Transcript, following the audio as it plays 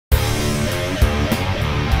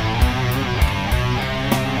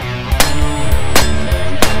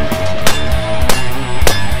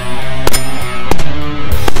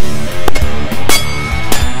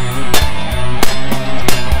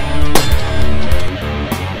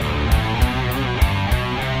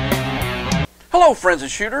Hello friends and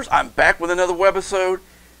shooters, I'm back with another webisode.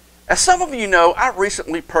 As some of you know, I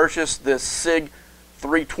recently purchased this SIG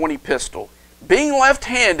 320 pistol. Being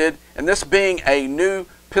left-handed, and this being a new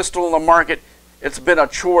pistol in the market, it's been a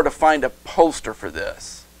chore to find a holster for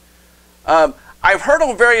this. I've heard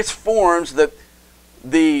on various forums that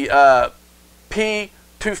the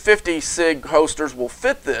P320 SIG holsters will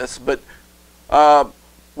fit this, but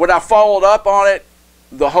when I followed up on it,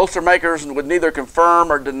 the holster makers would neither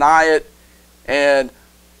confirm or deny it. And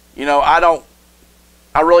you know,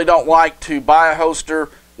 I really don't like to buy a holster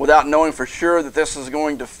without knowing for sure that this is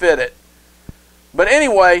going to fit it. But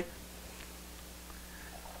anyway,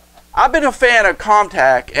 I've been a fan of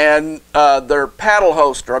Comp-Tac and their paddle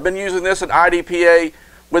holster. I've been using this at IDPA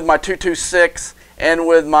with my 226 and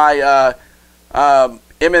with my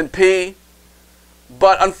M&P.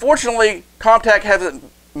 But unfortunately, Comp-Tac hasn't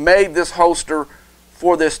made this holster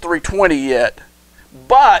for this 320 yet.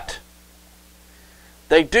 But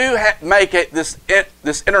they do make it this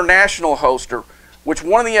international holster, which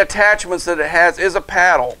one of the attachments that it has is a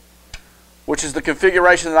paddle, which is the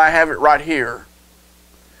configuration that I have it right here.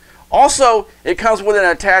 Also, it comes with an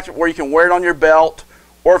attachment where you can wear it on your belt,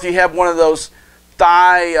 or if you have one of those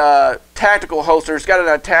thigh tactical holsters, it's got an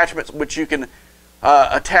attachment which you can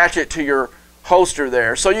attach it to your holster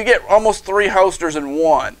there. So you get almost 3 holsters in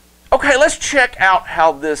one. Okay, let's check out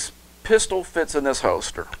how this pistol fits in this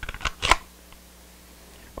holster.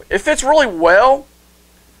 It fits really well,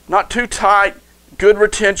 not too tight, good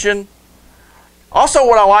retention. Also,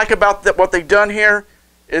 what I like about what they've done here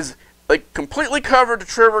is they completely covered the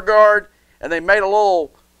trigger guard, and they made a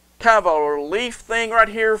little kind of a relief thing right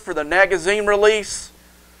here for the magazine release.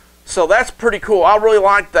 So that's pretty cool. I really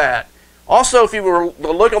like that. Also, if you were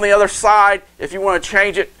to look on the other side, if you want to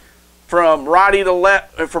change it from righty to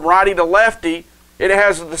lefty, it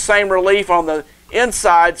has the same relief on the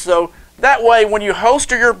inside. So that way, when you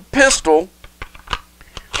holster your pistol,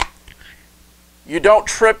 you don't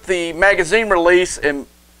trip the magazine release and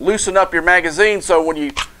loosen up your magazine. So when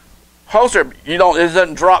you holster it, it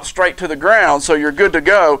doesn't drop straight to the ground. So you're good to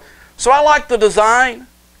go. So I like the design.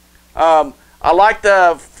 I like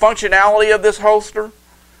the functionality of this holster.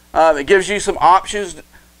 It gives you some options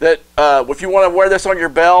that if you want to wear this on your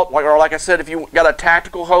belt, or like I said, if you got a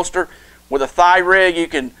tactical holster with a thigh rig, you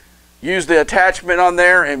can use the attachment on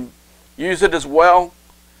there and use it as well.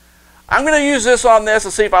 I'm going to use this on this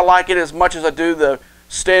and see if I like it as much as I do the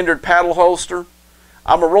standard paddle holster.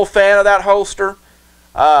 I'm a real fan of that holster.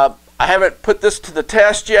 I haven't put this to the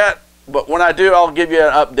test yet, but when I do, I'll give you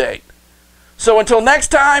an update. So until next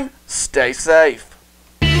time, stay safe.